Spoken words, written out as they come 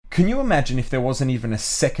Can you imagine if there wasn't even a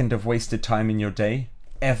second of wasted time in your day?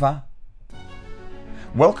 Ever?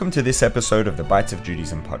 Welcome to this episode of the Bites of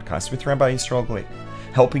Judaism podcast with Rabbi Yisrael Glick,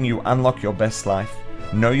 helping you unlock your best life,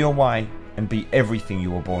 know your why, and be everything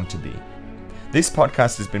you were born to be. This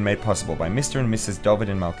podcast has been made possible by Mr. and Mrs. David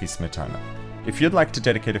and Malki Smetana. If you'd like to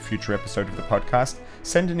dedicate a future episode of the podcast,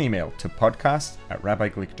 send an email to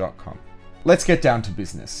podcast@rabbiglick.com. Let's get down to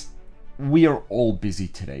business. We are all busy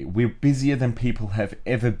today. We're busier than people have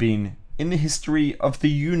ever been in the history of the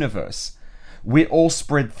universe. We're all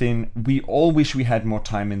spread thin. We all wish we had more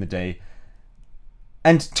time in the day.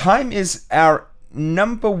 And time is our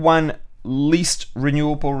number one least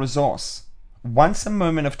renewable resource. Once a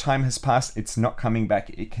moment of time has passed, it's not coming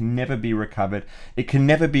back. It can never be recovered. It can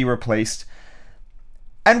never be replaced.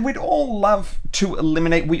 And we'd all love to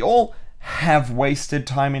eliminate, we all have wasted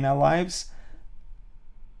time in our lives.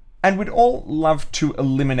 And we'd all love to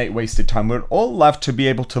eliminate wasted time. We'd all love to be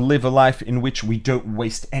able to live a life in which we don't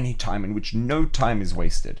waste any time, in which no time is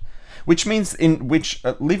wasted. Which means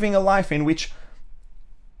living a life in which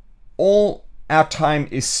all our time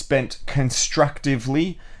is spent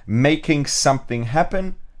constructively making something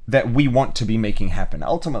happen that we want to be making happen.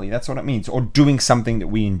 Ultimately, that's what it means. Or doing something that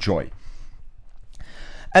we enjoy.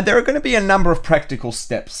 And there are going to be a number of practical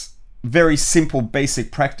steps. Very simple,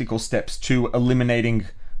 basic practical steps to eliminating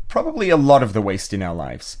probably a lot of the waste in our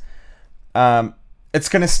lives. It's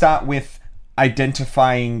going to start with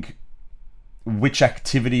identifying which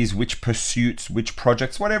activities, which pursuits, which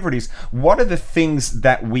projects, whatever it is. What are the things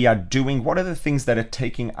that we are doing? What are the things that are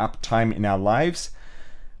taking up time in our lives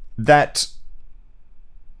that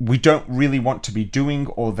we don't really want to be doing,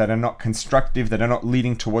 or that are not constructive, that are not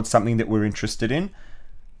leading towards something that we're interested in?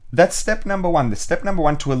 That's step number one. The step number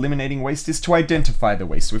one to eliminating waste is to identify the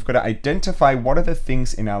waste. So we've got to identify what are the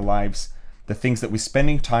things in our lives, the things that we're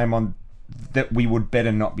spending time on that we would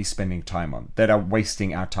better not be spending time on, that are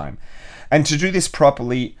wasting our time. And to do this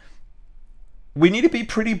properly, we need to be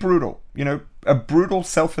pretty brutal. A brutal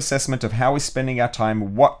self-assessment of how we're spending our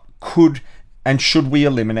time, what could and should we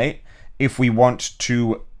eliminate if we want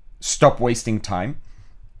to stop wasting time.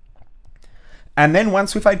 And then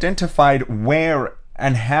once we've identified where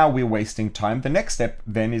and how we're wasting time, the next step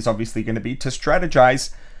then is obviously going to be to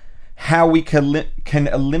strategize how we can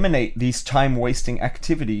eliminate these time-wasting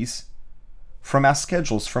activities from our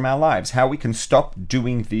schedules, from our lives, how we can stop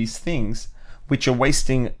doing these things which are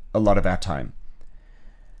wasting a lot of our time.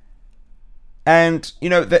 And,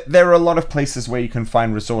 there are a lot of places where you can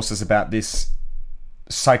find resources about this,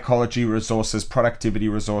 psychology resources, productivity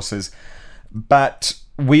resources, but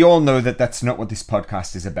we all know that that's not what this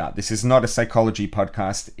podcast is about. This is not a psychology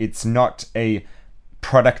podcast. It's not a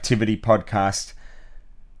productivity podcast.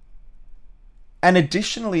 And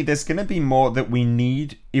additionally, there's going to be more that we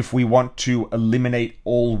need if we want to eliminate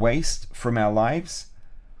all waste from our lives.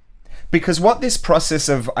 Because what this process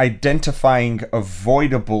of identifying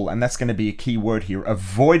avoidable, and that's going to be a key word here,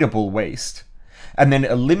 avoidable waste, and then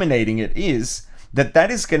eliminating it is,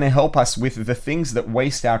 that is going to help us with the things that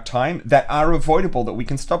waste our time, that are avoidable, that we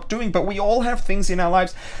can stop doing. But we all have things in our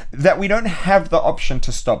lives that we don't have the option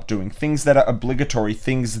to stop doing, things that are obligatory,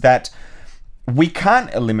 things that we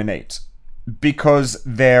can't eliminate because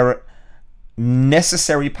they're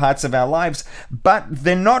necessary parts of our lives, but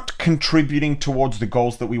they're not contributing towards the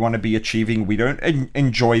goals that we want to be achieving. We don't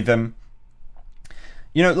enjoy them.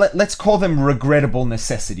 Let's call them regrettable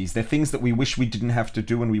necessities. They're things that we wish we didn't have to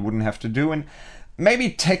do and we wouldn't have to do. And maybe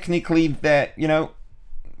technically that,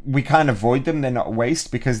 we can't avoid them. They're not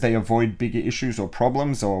waste because they avoid bigger issues or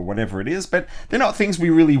problems or whatever it is. But they're not things we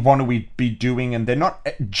really want to be doing, and they're not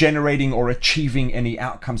generating or achieving any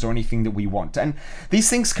outcomes or anything that we want. And these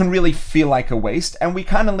things can really feel like a waste, and we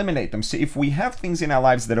can't eliminate them. So if we have things in our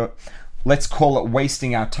lives that are, let's call it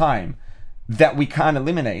wasting our time, that we can't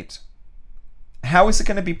eliminate, how is it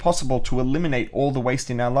going to be possible to eliminate all the waste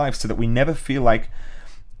in our lives so that we never feel like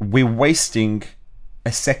we're wasting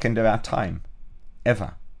a second of our time,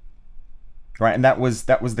 ever? Right? And that was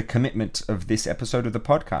the commitment of this episode of the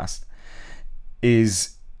podcast,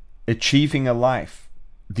 is achieving a life,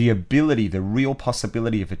 the ability, the real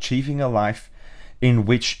possibility of achieving a life in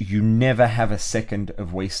which you never have a second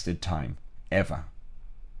of wasted time, ever.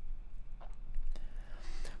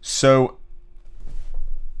 So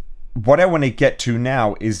what I want to get to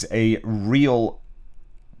now is a real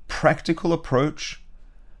practical approach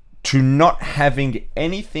to not having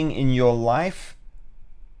anything in your life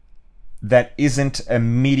that isn't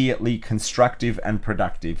immediately constructive and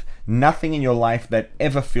productive. Nothing in your life that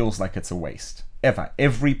ever feels like it's a waste. Ever.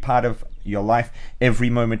 Every part of your life,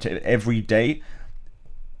 every moment, every day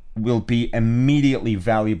will be immediately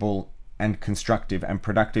valuable and constructive and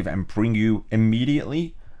productive and bring you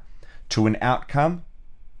immediately to an outcome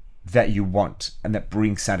that you want and that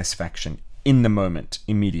brings satisfaction in the moment,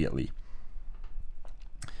 immediately.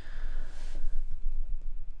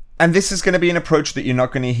 And this is going to be an approach that you're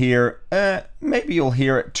not going to hear, maybe you'll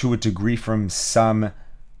hear it to a degree from some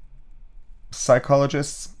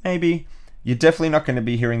psychologists, maybe. You're definitely not going to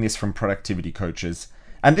be hearing this from productivity coaches.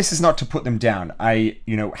 And this is not to put them down. I,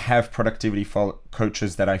 have productivity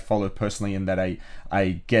coaches that I follow personally and that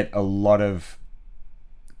I get a lot of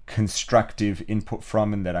constructive input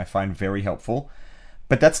from and that I find very helpful.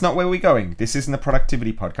 But that's not where we're going. This isn't a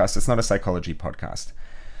productivity podcast. It's not a psychology podcast.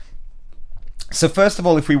 So first of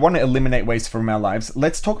all, if we want to eliminate waste from our lives,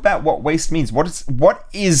 let's talk about what waste means. What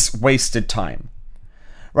is wasted time?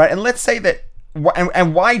 Right? And let's say that,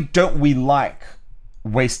 and why don't we like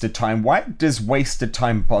wasted time? Why does wasted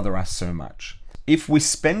time bother us so much? If we're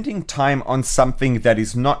spending time on something that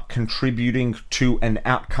is not contributing to an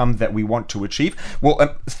outcome that we want to achieve,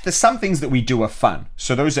 well, there's some things that we do are fun.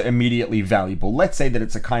 So those are immediately valuable. Let's say that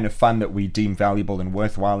it's a kind of fun that we deem valuable and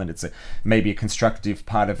worthwhile, and it's maybe a constructive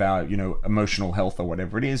part of our, emotional health or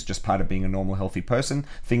whatever it is, just part of being a normal, healthy person.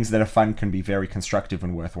 Things that are fun can be very constructive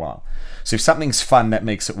and worthwhile. So if something's fun, that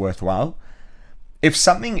makes it worthwhile. If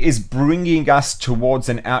something is bringing us towards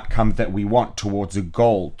an outcome that we want, towards a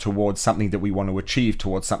goal, towards something that we want to achieve,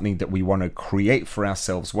 towards something that we want to create for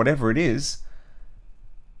ourselves, whatever it is,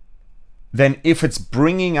 then if it's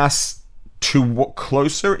bringing us to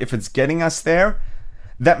closer, if it's getting us there,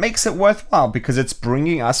 that makes it worthwhile because it's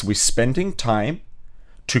bringing us, we're spending time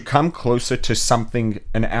to come closer to something,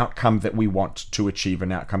 an outcome that we want to achieve,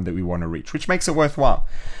 an outcome that we want to reach, which makes it worthwhile.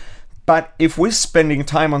 But if we're spending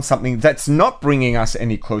time on something that's not bringing us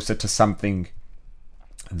any closer to something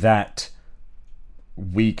that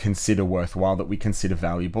we consider worthwhile, that we consider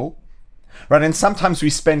valuable, right? And sometimes we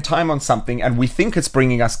spend time on something and we think it's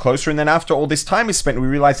bringing us closer, and then after all this time is spent, we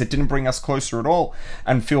realize it didn't bring us closer at all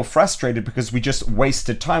and feel frustrated because we just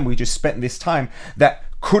wasted time. We just spent this time that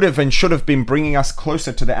could have and should have been bringing us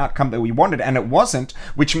closer to the outcome that we wanted, and it wasn't,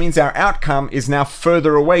 which means our outcome is now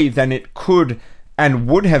further away than it could and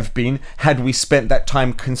would have been had we spent that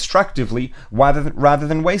time constructively rather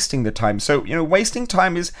than wasting the time. So, wasting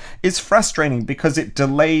time is frustrating because it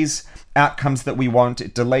delays outcomes that we want.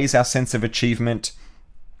 It delays our sense of achievement.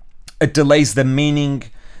 It delays the meaning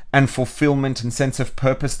and fulfillment and sense of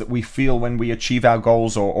purpose that we feel when we achieve our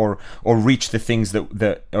goals or reach the things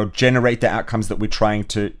that or generate the outcomes that we're trying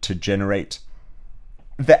to generate.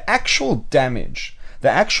 The actual damage, the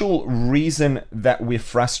actual reason that we're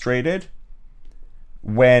frustrated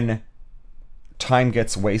when time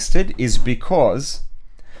gets wasted is because,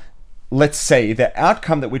 let's say, the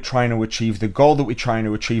outcome that we're trying to achieve, the goal that we're trying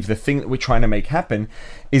to achieve, the thing that we're trying to make happen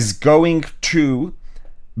is going to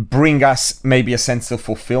bring us maybe a sense of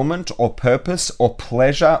fulfillment or purpose or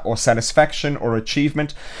pleasure or satisfaction or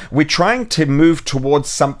achievement. We're trying to move towards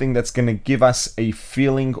something that's going to give us a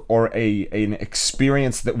feeling or an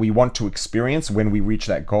experience that we want to experience when we reach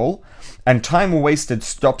that goal. And time wasted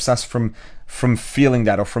stops us from feeling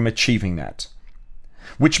that or from achieving that,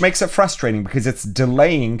 which makes it frustrating because it's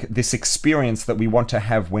delaying this experience that we want to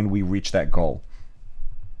have when we reach that goal.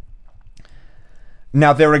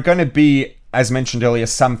 Now, there are going to be, as mentioned earlier,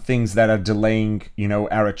 some things that are delaying,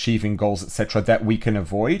 our achieving goals, etc., that we can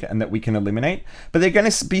avoid and that we can eliminate, but there are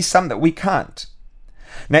going to be some that we can't.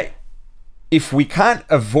 Now, if we can't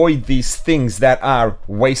avoid these things that are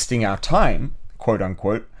wasting our time, quote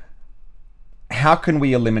unquote, how can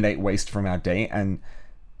we eliminate waste from our day? And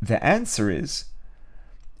the answer is,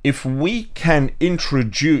 if we can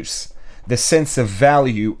introduce the sense of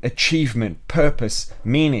value, achievement, purpose,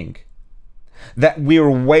 meaning that we're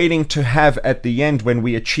waiting to have at the end when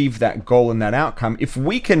we achieve that goal and that outcome, if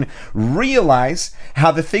we can realize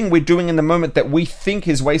how the thing we're doing in the moment that we think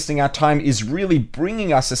is wasting our time is really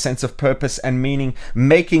bringing us a sense of purpose and meaning,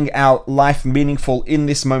 making our life meaningful in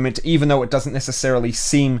this moment, even though it doesn't necessarily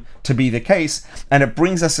seem to be the case, and it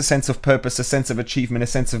brings us a sense of purpose, a sense of achievement, a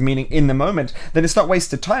sense of meaning in the moment, then it's not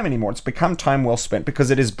wasted time anymore. It's become time well spent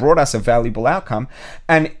because it has brought us a valuable outcome.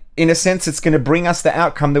 And in a sense, it's going to bring us the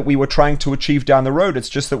outcome that we were trying to achieve down the road. It's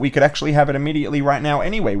just that we could actually have it immediately right now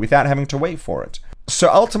anyway, without having to wait for it.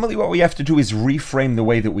 So ultimately, what we have to do is reframe the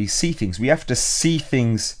way that we see things. We have to see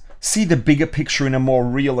the bigger picture in a more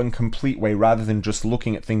real and complete way, rather than just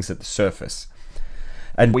looking at things at the surface.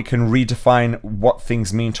 And we can redefine what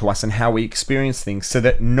things mean to us and how we experience things so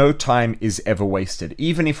that no time is ever wasted.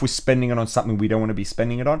 Even if we're spending it on something we don't want to be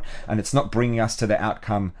spending it on, and it's not bringing us to the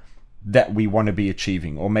outcome that we want to be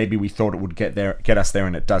achieving, or maybe we thought it would get us there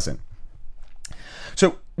and it doesn't.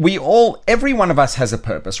 So every one of us has a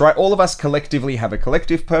purpose, right? All of us collectively have a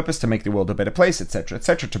collective purpose to make the world a better place, etc.,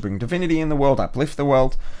 etc., to bring divinity in the world, uplift the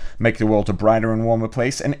world, make the world a brighter and warmer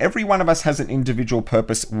place. And every one of us has an individual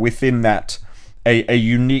purpose within that, a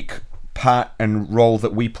unique part and role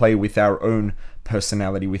that we play with our own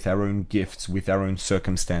personality, with our own gifts, with our own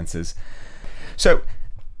circumstances. So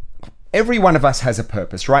every one of us has a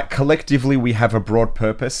purpose, right? Collectively, we have a broad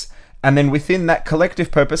purpose. And then within that collective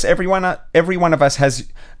purpose, every one of us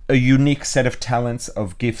has a unique set of talents,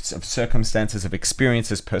 of gifts, of circumstances, of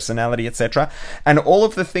experiences, personality, etc. And all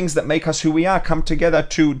of the things that make us who we are come together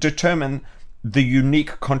to determine the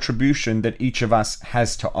unique contribution that each of us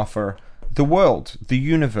has to offer the world, the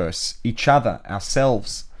universe, each other,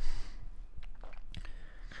 ourselves.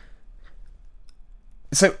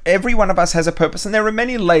 So every one of us has a purpose, and there are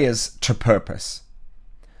many layers to purpose.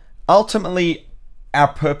 Ultimately,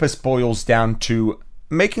 our purpose boils down to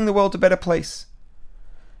making the world a better place.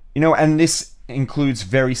 And this includes,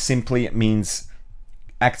 very simply, it means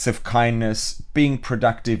acts of kindness, being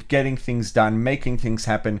productive, getting things done, making things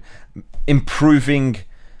happen, improving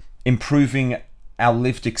our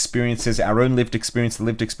lived experiences, our own lived experience, the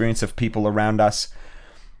lived experience of people around us.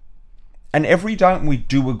 And every time we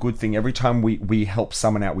do a good thing, every time we help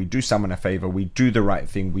someone out, we do someone a favor, we do the right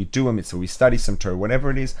thing, we do a mitzvah, we study some Torah, whatever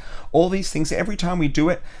it is, all these things, every time we do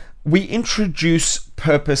it, we introduce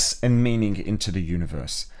purpose and meaning into the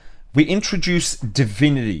universe. We introduce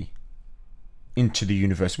divinity into the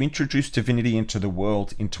universe. We introduce divinity into the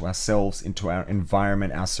world, into ourselves, into our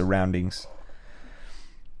environment, our surroundings.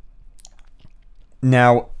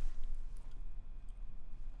 Now,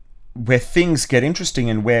 where things get interesting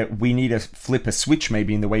and where we need to flip a switch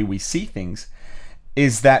maybe in the way we see things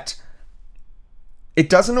is that it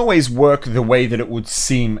doesn't always work the way that it would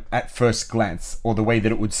seem at first glance or the way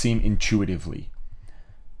that it would seem intuitively,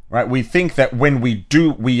 right? We think that when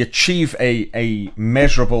we achieve a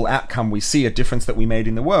measurable outcome, we see a difference that we made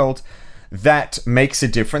in the world, that makes a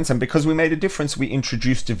difference. And because we made a difference, we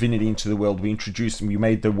introduced divinity into the world. We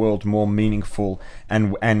made the world more meaningful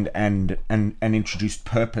and introduced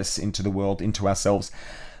purpose into the world, into ourselves.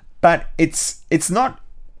 But it's not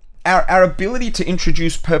our ability to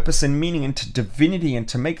introduce purpose and meaning into divinity and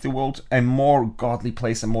to make the world a more godly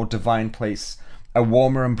place, a more divine place, a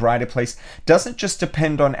warmer and brighter place, doesn't just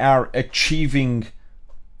depend on our achieving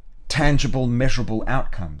tangible, measurable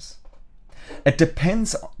outcomes. It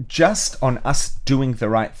depends just on us doing the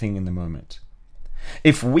right thing in the moment.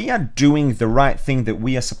 If we are doing the right thing that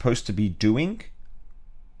we are supposed to be doing,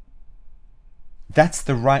 that's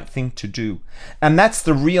the right thing to do. And that's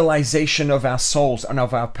the realization of our souls and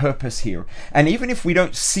of our purpose here. And even if we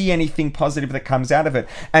don't see anything positive that comes out of it,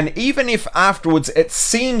 and even if afterwards it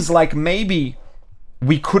seems like maybe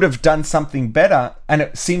we could have done something better, and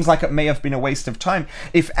it seems like it may have been a waste of time,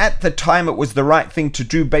 if at the time it was the right thing to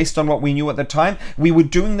do based on what we knew at the time, we were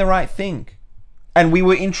doing the right thing. And we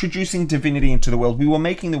were introducing divinity into the world. We were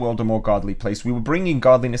making the world a more godly place. We were bringing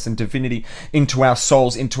godliness and divinity into our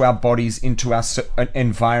souls, into our bodies, into our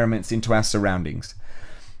environments, into our surroundings.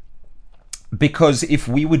 Because if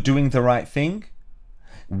we were doing the right thing,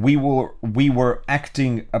 we were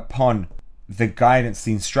acting upon the guidance,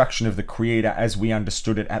 the instruction of the Creator as we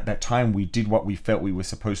understood it at that time. We did what we felt we were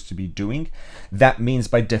supposed to be doing. That means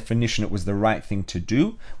by definition it was the right thing to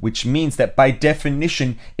do, which means that by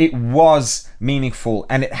definition it was meaningful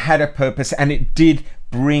and it had a purpose and it did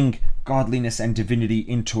bring godliness and divinity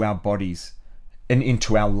into our bodies and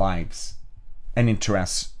into our lives and into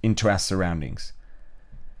our surroundings.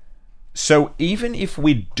 So even if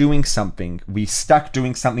we're doing something, we stuck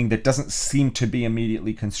doing something that doesn't seem to be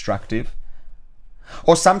immediately constructive,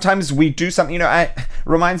 or sometimes we do something, it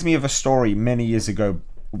reminds me of a story many years ago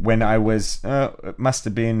when I was, it must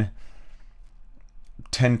have been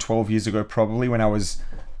 10, 12 years ago probably, when I was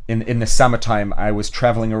in the summertime, I was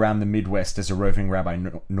traveling around the Midwest as a roving rabbi,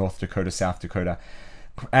 North Dakota, South Dakota.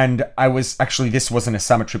 And this wasn't a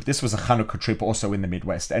summer trip, this was a Hanukkah trip also in the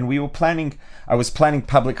Midwest. And I was planning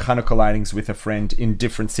public Hanukkah lightings with a friend in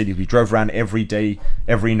different cities. We drove around every day,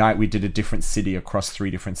 every night we did a different city across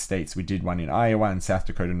 3 different states. We did one in Iowa and South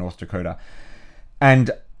Dakota, North Dakota.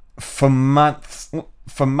 And for months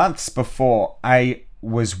before, I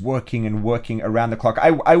was working around the clock.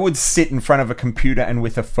 I would sit in front of a computer and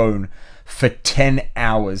with a phone for 10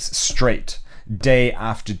 hours straight, day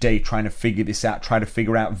after day, trying to figure this out, try to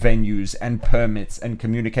figure out venues and permits and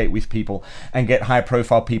communicate with people and get high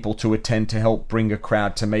profile people to attend to help bring a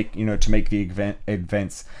crowd to make the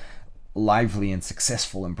events lively and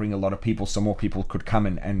successful and bring a lot of people so more people could come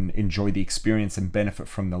and enjoy the experience and benefit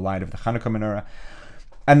from the light of the Hanukkah menorah.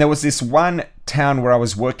 And there was this one town where I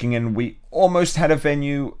was working and we almost had a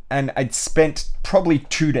venue, and I'd spent probably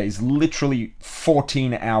 2 days, literally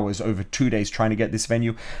 14 hours over 2 days trying to get this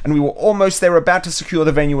venue. And we were almost there, about to secure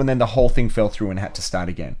the venue, and then the whole thing fell through and had to start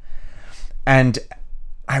again. And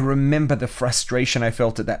I remember the frustration I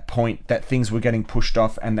felt at that point, that things were getting pushed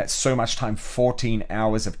off and that so much time, 14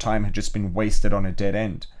 hours of time, had just been wasted on a dead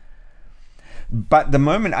end. But the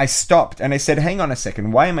moment I stopped and I said, hang on a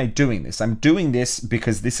second, why am I doing this? I'm doing this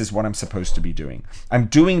because this is what I'm supposed to be doing. I'm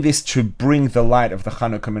doing this to bring the light of the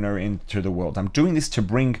Hanukkah menorah into the world. I'm doing this to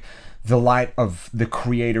bring the light of the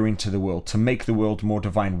Creator into the world, to make the world more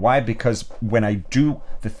divine. Why? Because when I do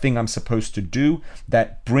the thing I'm supposed to do,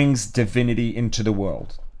 that brings divinity into the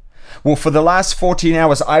world. Well, for the last 14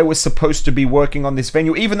 hours, I was supposed to be working on this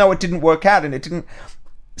venue, even though it didn't work out and it didn't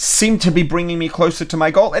seem to be bringing me closer to my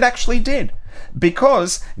goal. It actually did.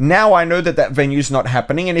 Because now I know that that venue's not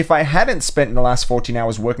happening, and if I hadn't spent the last 14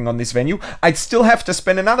 hours working on this venue, I'd still have to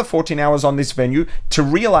spend another 14 hours on this venue to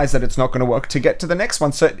realize that it's not going to work, to get to the next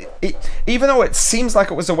one. So even though it seems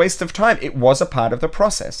like it was a waste of time, it was a part of the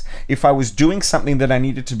process. If I was doing something that I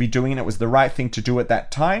needed to be doing and it was the right thing to do at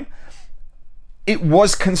that time, it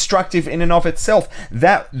was constructive in and of itself.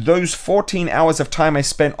 That those 14 hours of time I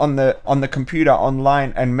spent on the computer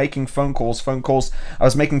online and making phone calls. I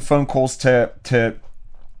was making phone calls to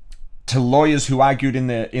lawyers who argued in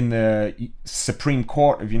the Supreme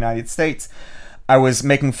Court of the United States. I was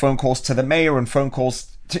making phone calls to the mayor and phone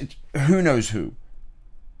calls to who knows who.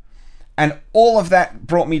 And all of that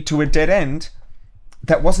brought me to a dead end.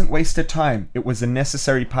 That wasn't wasted time. It was a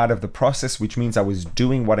necessary part of the process, which means I was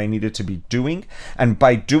doing what I needed to be doing. And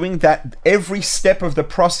by doing that, every step of the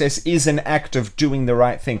process is an act of doing the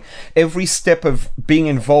right thing. Every step of being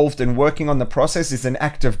involved and working on the process is an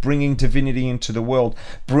act of bringing divinity into the world,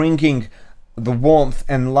 bringing the warmth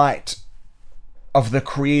and light of the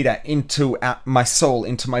Creator into my soul,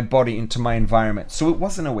 into my body, into my environment. So it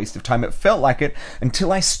wasn't a waste of time. It felt like it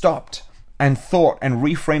until I stopped and thought and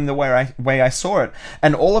reframed the way I saw it.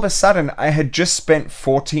 And all of a sudden, I had just spent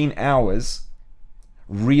 14 hours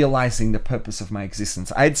realizing the purpose of my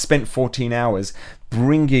existence. I had spent 14 hours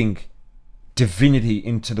bringing divinity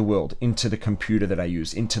into the world, into the computer that I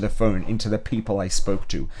use, into the phone, into the people I spoke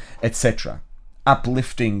to, etc.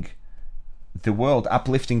 Uplifting the world,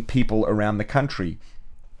 uplifting people around the country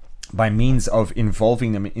by means of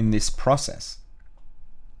involving them in this process.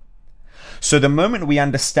 So the moment we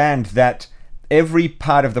understand that every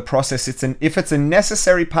part of the process, if it's a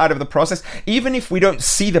necessary part of the process, even if we don't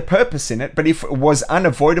see the purpose in it, but if it was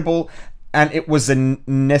unavoidable and it was a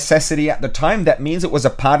necessity at the time, that means it was a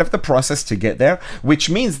part of the process to get there, which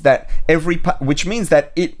means that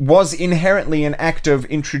it was inherently an act of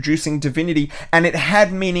introducing divinity, and it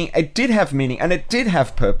had meaning, it did have meaning, and it did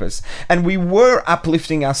have purpose, and we were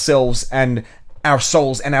uplifting ourselves and our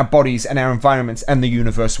souls and our bodies and our environments and the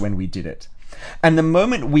universe when we did it. And the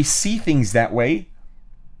moment we see things that way,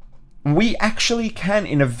 we actually can,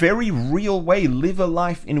 in a very real way, live a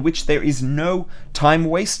life in which there is no time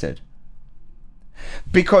wasted.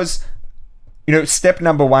 Because, step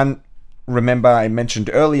number one, remember I mentioned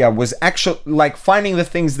earlier, was actually like finding the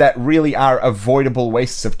things that really are avoidable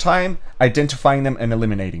wastes of time, identifying them and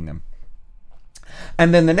eliminating them.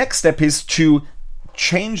 And then the next step is to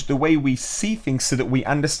change the way we see things so that we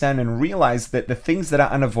understand and realize that the things that are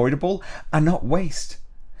unavoidable are not waste.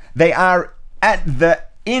 They are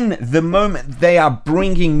in the moment, they are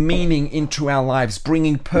bringing meaning into our lives,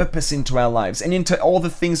 bringing purpose into our lives, and into all the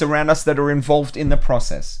things around us that are involved in the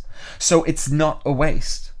process. So it's not a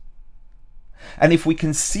waste. And if we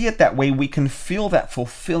can see it that way, we can feel that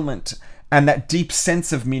fulfillment and that deep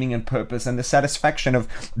sense of meaning and purpose and the satisfaction of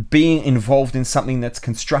being involved in something that's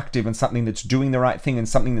constructive and something that's doing the right thing and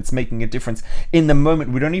something that's making a difference. In the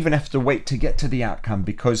moment, we don't even have to wait to get to the outcome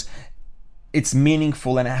because it's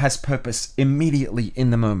meaningful and it has purpose immediately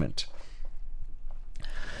in the moment.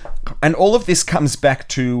 And all of this comes back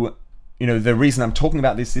to, the reason I'm talking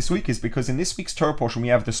about this week is because in this week's Torah portion, we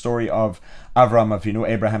have the story of Avraham Avinu,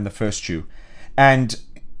 Abraham, the first Jew. And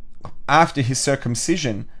after his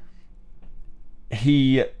circumcision,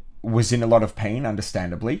 he was in a lot of pain,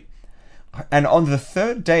 understandably. And on the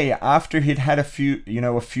third day, after he'd had a few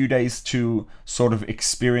days to sort of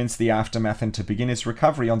experience the aftermath and to begin his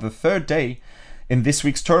recovery, on the third day, in this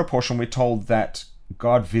week's Torah portion, we're told that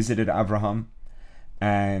God visited Abraham,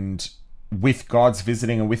 and with God's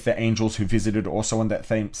visiting and with the angels who visited also on that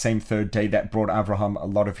same third day, that brought Abraham a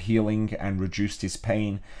lot of healing and reduced his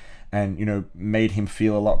pain and, made him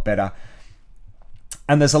feel a lot better.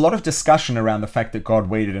 And there's a lot of discussion around the fact that God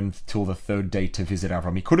waited until the third day to visit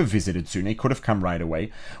Avram. He could have visited sooner. He could have come right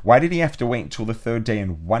away. Why did he have to wait until the third day?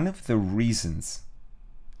 And one of the reasons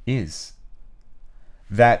is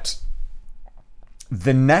that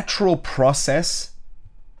the natural process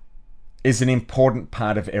is an important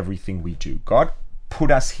part of everything we do. God put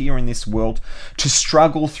us here in this world to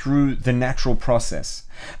struggle through the natural process.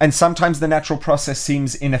 And sometimes the natural process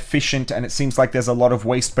seems inefficient and it seems like there's a lot of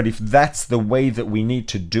waste, but if that's the way that we need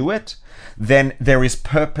to do it, then there is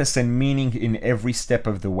purpose and meaning in every step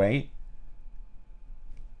of the way.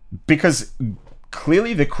 Because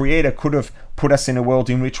clearly the Creator could have put us in a world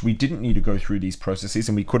in which we didn't need to go through these processes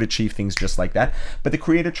and we could achieve things just like that, but the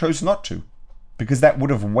Creator chose not to, because that would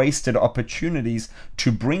have wasted opportunities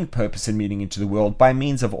to bring purpose and meaning into the world by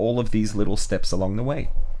means of all of these little steps along the way.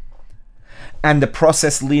 And the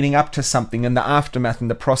process leading up to something and the aftermath and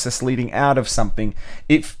the process leading out of something,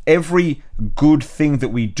 if every good thing that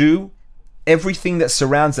we do, everything that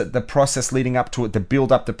surrounds it, the process leading up to it, the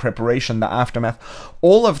build up, the preparation, the aftermath,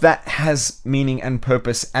 all of that has meaning and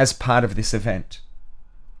purpose as part of this event.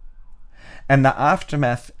 And the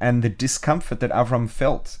aftermath and the discomfort that Avram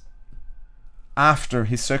felt after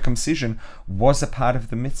his circumcision was a part of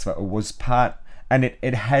the mitzvah, or was part, and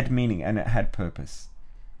it had meaning and it had purpose.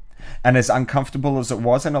 And as uncomfortable as it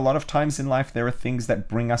was, and a lot of times in life there are things that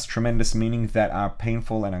bring us tremendous meaning that are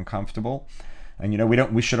painful and uncomfortable, and we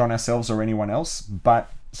don't wish it on ourselves or anyone else,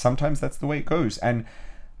 but sometimes that's the way it goes. And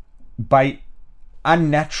by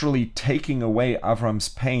unnaturally taking away Avram's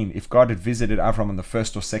pain, if God had visited Avram on the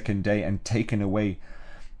first or second day and taken away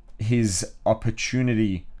his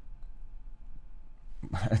opportunity,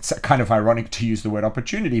 it's kind of ironic to use the word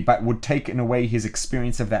opportunity, but would taken away his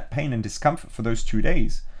experience of that pain and discomfort for those 2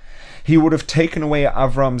 days, he would have taken away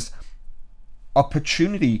Avram's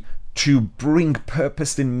opportunity to bring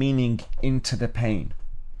purpose and meaning into the pain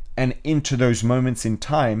and into those moments in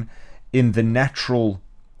time in the natural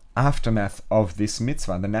aftermath of this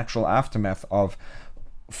mitzvah, the natural aftermath of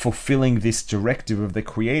fulfilling this directive of the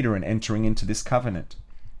Creator and entering into this covenant.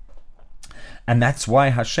 And that's why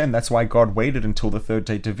God waited until the third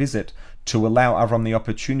day to visit, to allow Avram the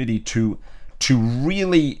opportunity to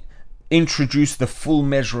really introduce the full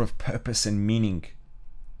measure of purpose and meaning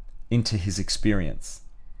into his experience.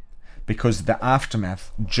 Because the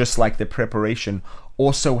aftermath, just like the preparation,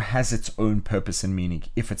 also has its own purpose and meaning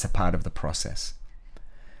if it's a part of the process.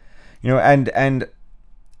 And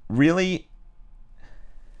really,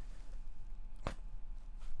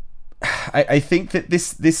 I think that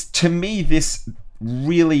this to me, this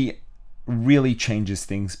really, really changes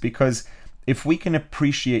things, because if we can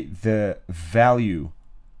appreciate the value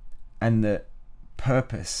and the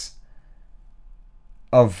purpose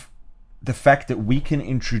of the fact that we can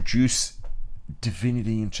introduce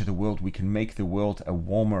divinity into the world, we can make the world a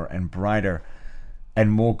warmer and brighter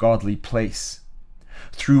and more godly place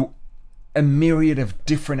through a myriad of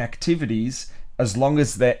different activities, as long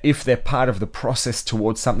as if they're part of the process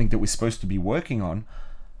towards something that we're supposed to be working on,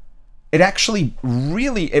 it actually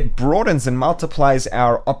really, it broadens and multiplies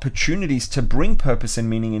our opportunities to bring purpose and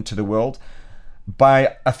meaning into the world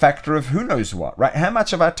by a factor of who knows what, right? How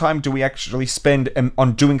much of our time do we actually spend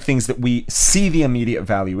on doing things that we see the immediate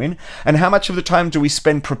value in? And how much of the time do we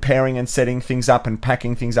spend preparing and setting things up and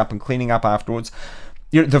packing things up and cleaning up afterwards?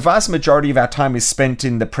 The vast majority of our time is spent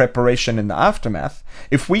in the preparation and the aftermath.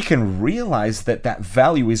 If we can realize that that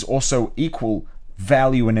value is also equal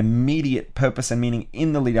value and immediate purpose and meaning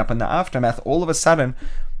in the lead up and the aftermath, all of a sudden,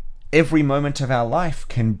 every moment of our life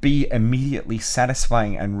can be immediately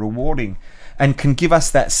satisfying and rewarding, and can give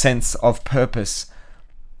us that sense of purpose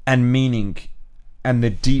and meaning and the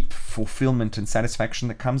deep fulfillment and satisfaction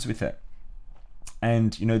that comes with it.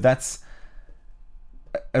 And, that's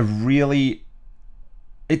a really...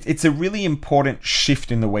 It's a really important shift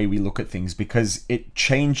in the way we look at things, because it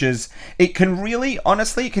changes. It can really,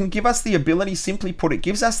 honestly, it can give us the ability, simply put, it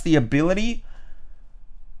gives us the ability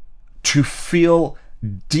to feel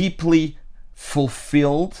deeply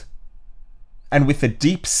fulfilled and with a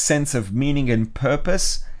deep sense of meaning and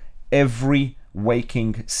purpose every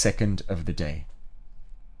waking second of the day.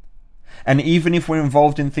 And even if we're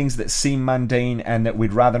involved in things that seem mundane and that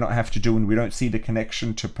we'd rather not have to do, and we don't see the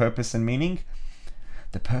connection to purpose and meaning,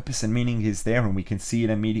 the purpose and meaning is there, and we can see it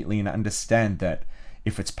immediately and understand that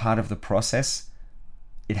if it's part of the process,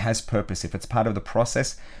 it has purpose. If it's part of the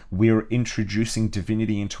process, we're introducing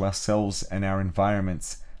divinity into ourselves and our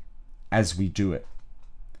environments as we do it.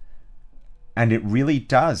 And it really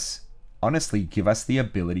does, honestly, give us the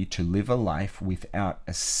ability to live a life without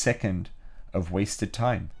a second of wasted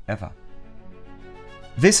time, ever.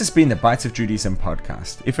 This has been the Bites of Judaism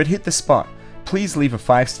podcast. If it hit the spot, please leave a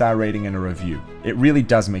 5-star rating and a review. It really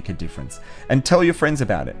does make a difference. And tell your friends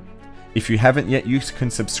about it. If you haven't yet, you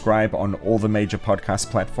can subscribe on all the major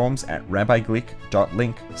podcast platforms at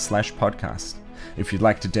rabbiglick.link/podcast. If you'd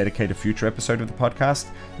like to dedicate a future episode of the podcast,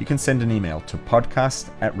 you can send an email to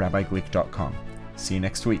podcast@rabbiglick.com. See you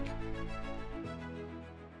next week.